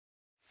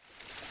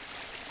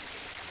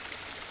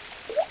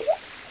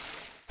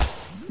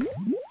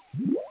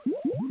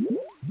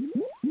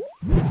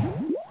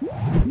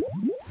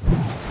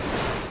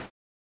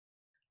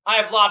I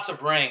have lots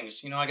of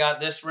rings. I got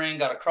this ring,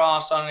 got a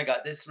cross on it. I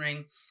got this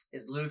ring,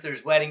 is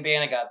Luther's wedding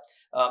band. I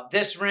got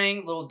this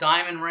ring, little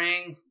diamond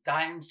ring,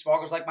 diamond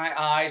sparkles like my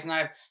eyes. And I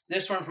have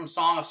this one from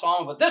Song of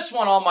Solomon. But this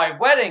one on my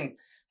wedding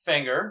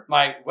finger,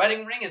 my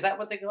wedding ring, is that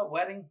what they call it?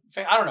 Wedding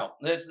finger? I don't know.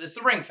 It's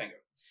the ring finger.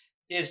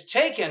 Is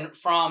taken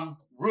from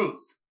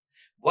Ruth.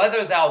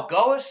 Whether thou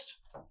goest,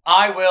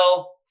 I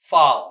will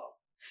follow.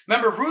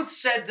 Remember, Ruth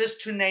said this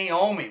to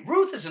Naomi.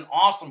 Ruth is an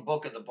awesome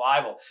book of the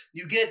Bible.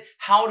 You get,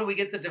 how do we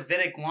get the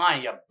Davidic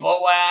line? You have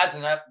Boaz,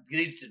 and that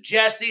leads to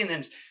Jesse, and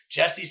then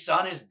Jesse's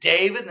son is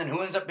David, and then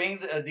who ends up being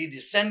the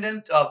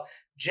descendant of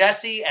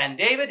Jesse and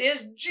David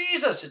is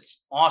Jesus.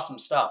 It's awesome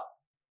stuff.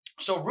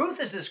 So Ruth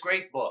is this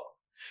great book.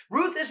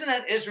 Ruth isn't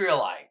an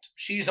Israelite.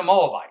 She's a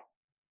Moabite.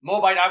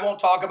 I won't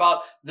talk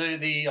about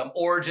the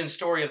origin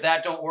story of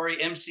that. Don't worry.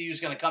 MCU is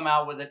going to come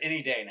out with it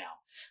any day now.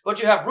 But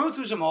you have Ruth,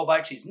 who's a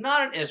Moabite. She's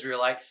not an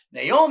Israelite.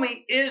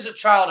 Naomi is a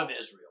child of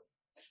Israel.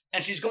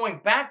 And she's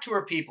going back to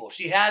her people.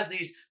 She has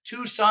these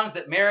two sons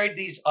that married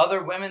these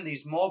other women,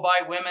 these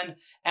Moabite women,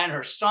 and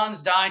her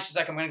sons die. She's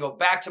like, I'm going to go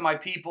back to my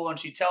people. And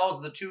she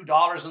tells the two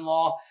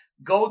daughters-in-law,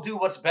 go do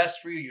what's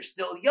best for you. You're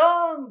still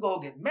young. Go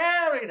get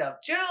married,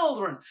 have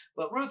children.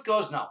 But Ruth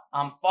goes, no,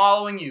 I'm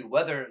following you.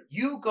 Whether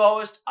you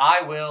goest,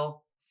 I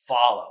will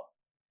follow.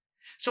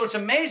 So it's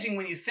amazing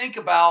when you think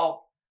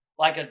about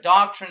like a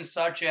doctrine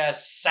such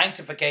as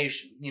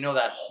sanctification,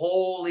 that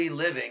holy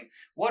living.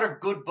 What are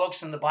good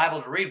books in the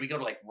Bible to read? We go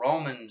to like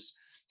Romans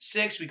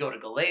 6, we go to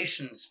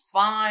Galatians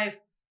 5. Do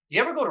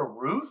you ever go to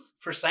Ruth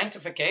for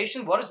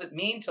sanctification? What does it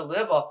mean to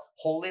live a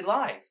holy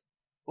life?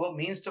 Well, it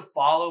means to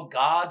follow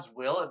God's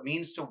will. It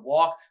means to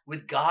walk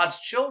with God's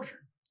children.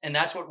 And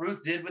that's what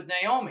Ruth did with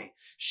Naomi.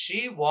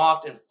 She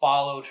walked and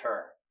followed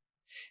her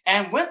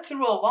and went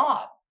through a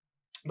lot.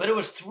 But it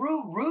was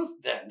through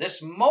Ruth then, this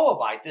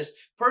Moabite, this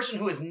person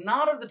who is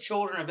not of the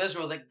children of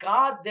Israel, that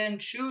God then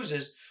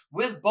chooses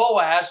with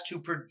Boaz to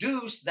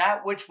produce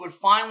that which would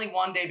finally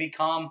one day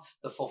become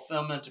the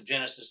fulfillment of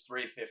Genesis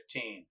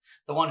 3:15,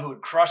 the one who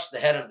would crush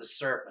the head of the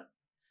serpent.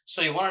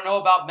 So you want to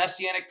know about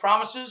Messianic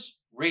promises?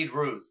 Read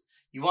Ruth.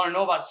 You want to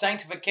know about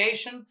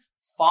sanctification?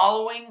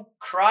 Following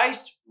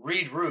Christ?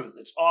 Read Ruth.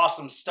 It's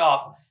awesome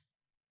stuff.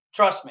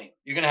 Trust me,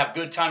 you're going to have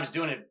good times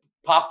doing it.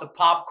 Pop the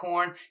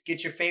popcorn,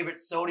 get your favorite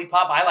sody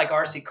pop. I like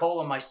RC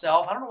Cola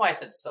myself. I don't know why I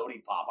said sody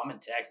pop. I'm in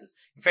Texas.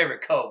 Your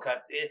favorite Coke.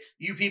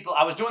 You people,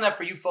 I was doing that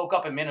for you folk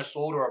up in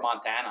Minnesota or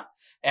Montana.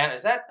 And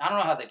I don't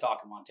know how they talk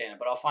in Montana,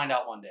 but I'll find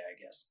out one day,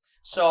 I guess.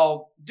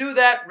 So do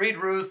that. Read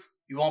Ruth.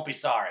 You won't be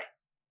sorry.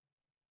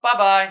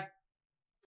 Bye-bye.